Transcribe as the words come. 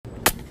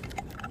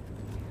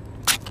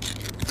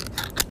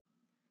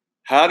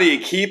How do you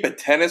keep a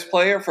tennis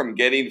player from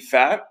getting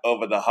fat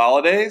over the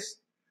holidays?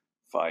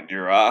 Find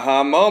your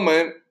aha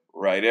moment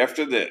right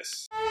after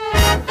this.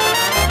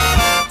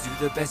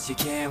 Do the best you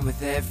can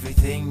with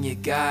everything you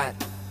got.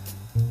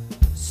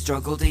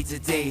 Struggle day to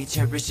day,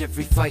 cherish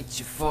every fight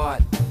you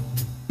fought.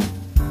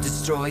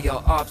 Destroy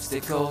your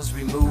obstacles,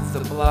 remove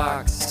the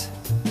blocks.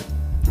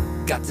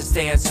 Got to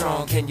stand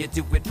strong, can you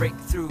do it? Break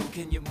through,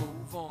 can you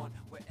move on?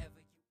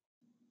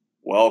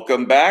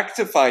 Welcome back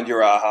to Find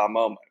Your Aha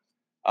Moment.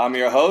 I'm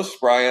your host,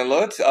 Brian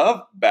Lutz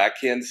of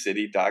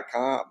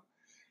BackhandCity.com.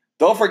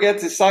 Don't forget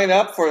to sign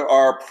up for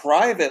our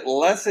private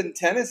lesson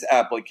tennis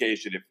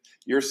application. If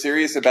you're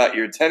serious about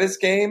your tennis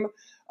game,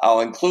 I'll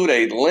include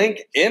a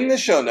link in the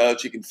show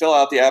notes. You can fill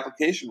out the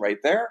application right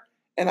there,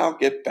 and I'll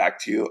get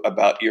back to you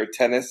about your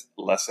tennis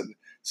lesson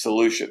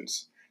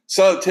solutions.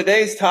 So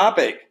today's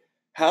topic,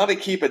 how to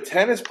keep a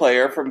tennis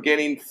player from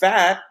getting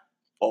fat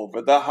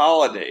over the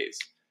holidays.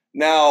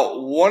 Now,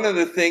 one of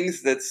the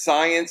things that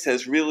science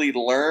has really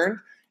learned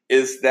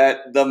is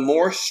that the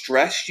more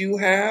stress you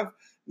have,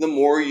 the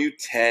more you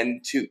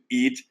tend to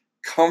eat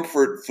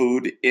comfort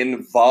food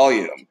in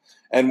volume.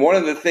 And one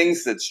of the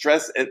things that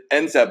stress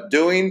ends up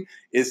doing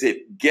is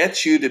it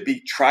gets you to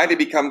try to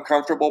become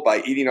comfortable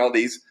by eating all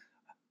these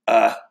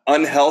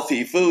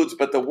unhealthy foods.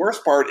 But the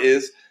worst part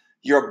is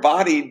your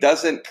body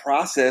doesn't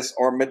process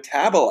or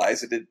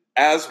metabolize it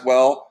as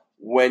well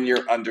when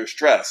you're under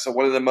stress. So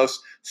one of the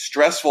most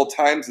stressful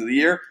times of the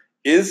year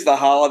is the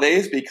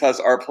holidays because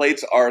our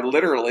plates are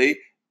literally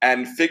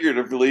and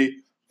figuratively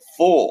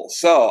full.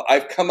 So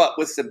I've come up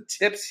with some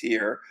tips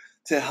here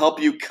to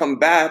help you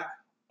combat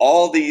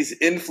all these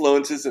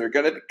influences that are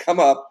going to come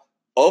up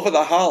over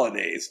the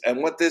holidays.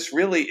 And what this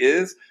really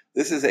is,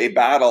 this is a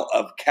battle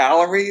of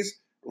calories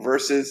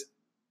versus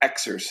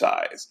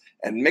exercise.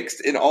 And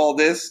mixed in all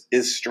this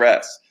is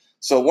stress.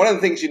 So one of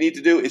the things you need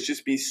to do is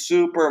just be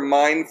super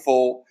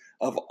mindful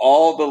of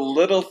all the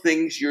little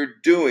things you're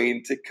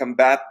doing to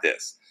combat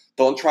this.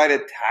 Don't try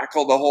to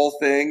tackle the whole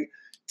thing.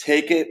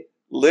 Take it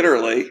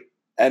literally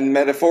and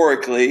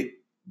metaphorically,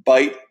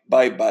 bite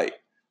by bite.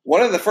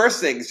 One of the first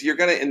things you're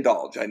going to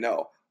indulge, I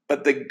know.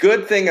 But the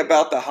good thing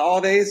about the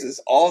holidays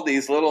is all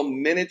these little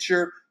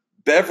miniature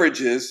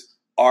beverages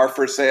are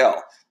for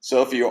sale.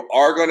 So if you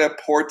are going to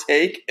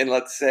partake in,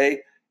 let's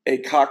say, a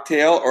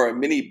cocktail or a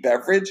mini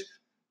beverage,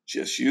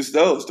 just use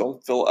those.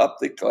 Don't fill up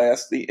the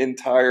glass the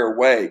entire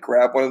way.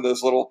 Grab one of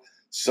those little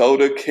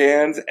soda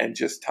cans and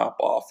just top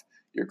off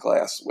your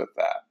glass with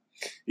that.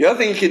 The other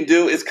thing you can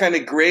do is kind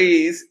of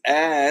graze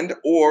and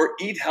or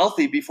eat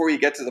healthy before you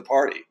get to the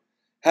party.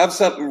 Have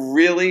something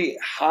really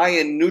high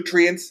in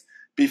nutrients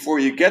before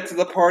you get to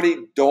the party.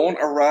 Don't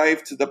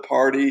arrive to the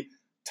party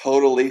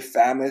totally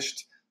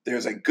famished.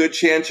 There's a good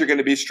chance you're going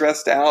to be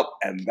stressed out,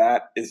 and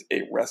that is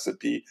a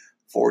recipe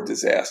for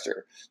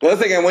disaster. The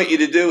other thing I want you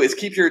to do is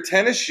keep your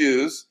tennis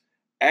shoes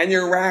and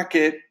your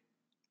racket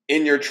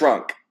in your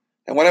trunk.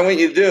 And what I want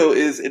you to do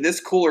is, in this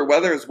cooler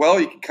weather as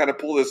well, you can kind of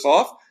pull this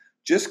off.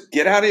 Just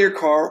get out of your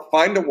car,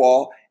 find a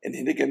wall, and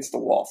hit against the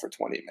wall for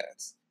 20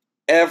 minutes.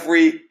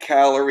 Every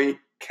calorie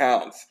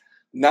counts.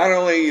 Not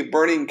only are you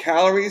burning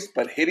calories,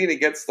 but hitting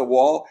against the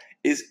wall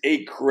is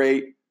a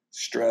great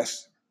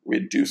stress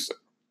reducer.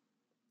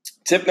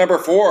 Tip number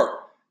 4,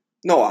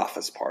 no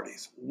office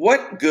parties.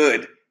 What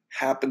good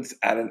happens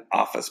at an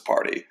office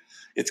party?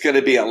 It's going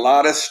to be a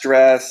lot of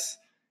stress.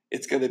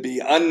 It's going to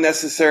be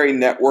unnecessary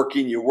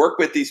networking. You work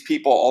with these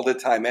people all the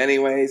time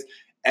anyways,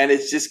 and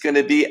it's just going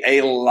to be a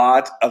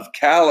lot of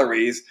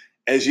calories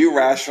as you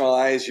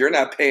rationalize you're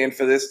not paying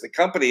for this, the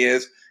company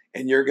is,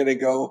 and you're going to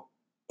go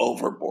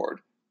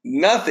overboard.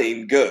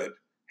 Nothing good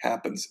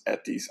happens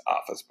at these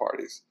office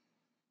parties.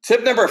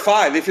 Tip number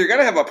 5, if you're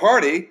going to have a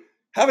party,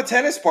 have a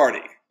tennis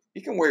party.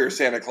 You can wear your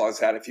Santa Claus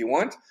hat if you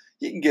want.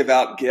 You can give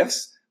out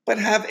gifts, but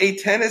have a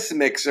tennis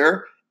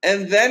mixer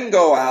and then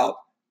go out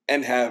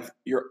and have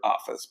your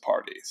office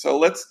party. So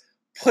let's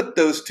put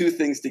those two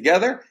things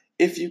together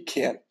if you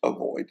can't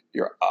avoid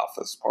your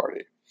office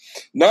party.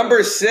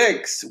 Number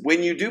 6,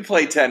 when you do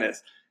play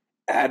tennis,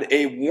 add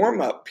a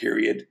warm-up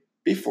period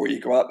before you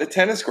go out in the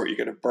tennis court. You're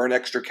going to burn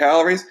extra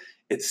calories.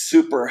 It's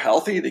super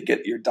healthy to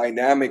get your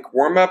dynamic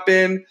warm-up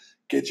in,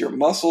 get your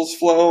muscles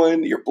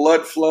flowing, your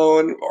blood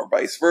flowing, or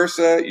vice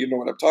versa. You know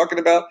what I'm talking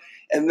about.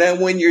 And then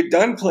when you're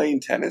done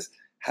playing tennis,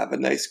 have a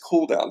nice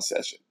cool-down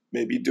session.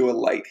 Maybe do a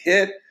light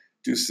hit,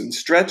 do some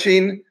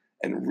stretching,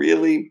 and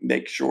really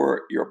make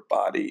sure your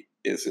body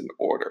is in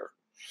order.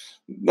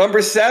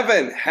 Number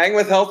 7, hang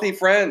with healthy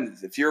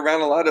friends. If you're around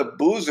a lot of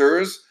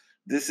boozers,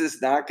 this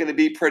is not going to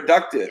be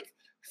productive.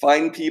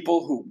 Find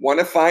people who want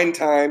to find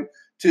time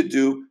to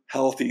do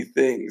healthy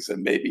things.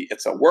 And maybe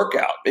it's a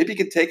workout. Maybe you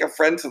can take a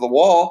friend to the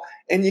wall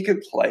and you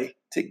can play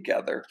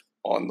together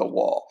on the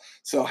wall.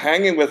 So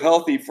hanging with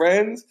healthy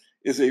friends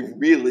is a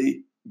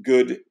really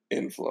good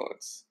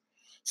influence.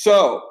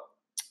 So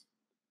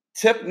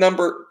tip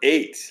number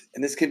 8,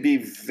 and this can be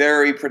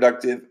very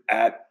productive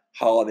at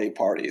holiday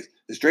parties,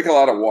 is drink a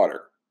lot of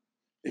water.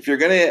 If you're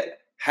going to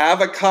have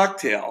a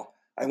cocktail,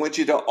 I want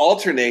you to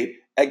alternate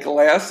a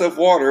glass of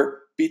water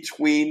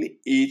between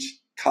each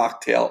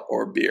cocktail,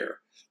 or beer.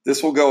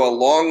 This will go a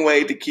long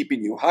way to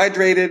keeping you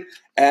hydrated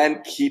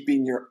and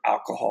keeping your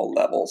alcohol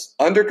levels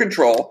under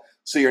control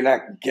so you're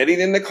not getting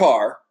in the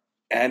car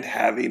and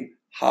having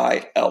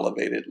high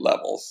elevated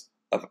levels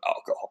of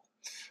alcohol.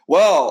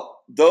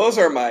 Well, those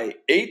are my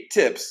 8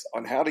 tips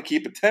on how to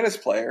keep a tennis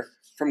player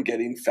from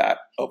getting fat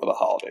over the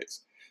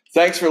holidays.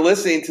 Thanks for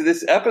listening to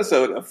this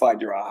episode of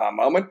Find Your Aha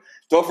Moment.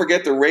 Don't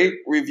forget to rate,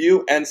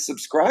 review, and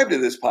subscribe to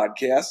this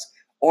podcast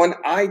on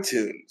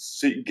iTunes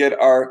so you get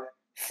our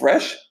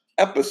fresh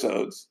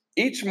episodes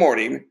each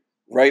morning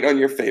right on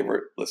your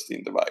favorite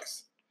listening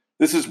device.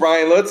 This is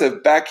Brian Lutz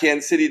of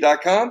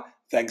BackhandCity.com.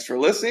 Thanks for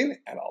listening,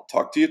 and I'll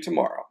talk to you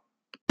tomorrow.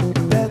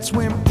 That's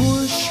when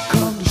push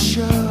comes to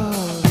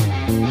shove.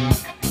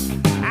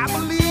 I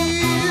believe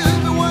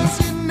it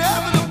was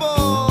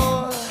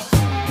inevitable.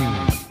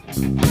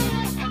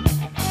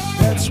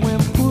 That's when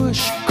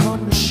push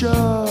comes to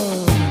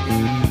shove.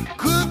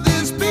 Could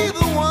this be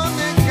the one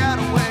that got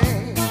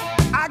away?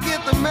 I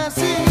get the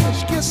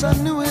message, guess I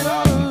knew it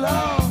all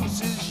along.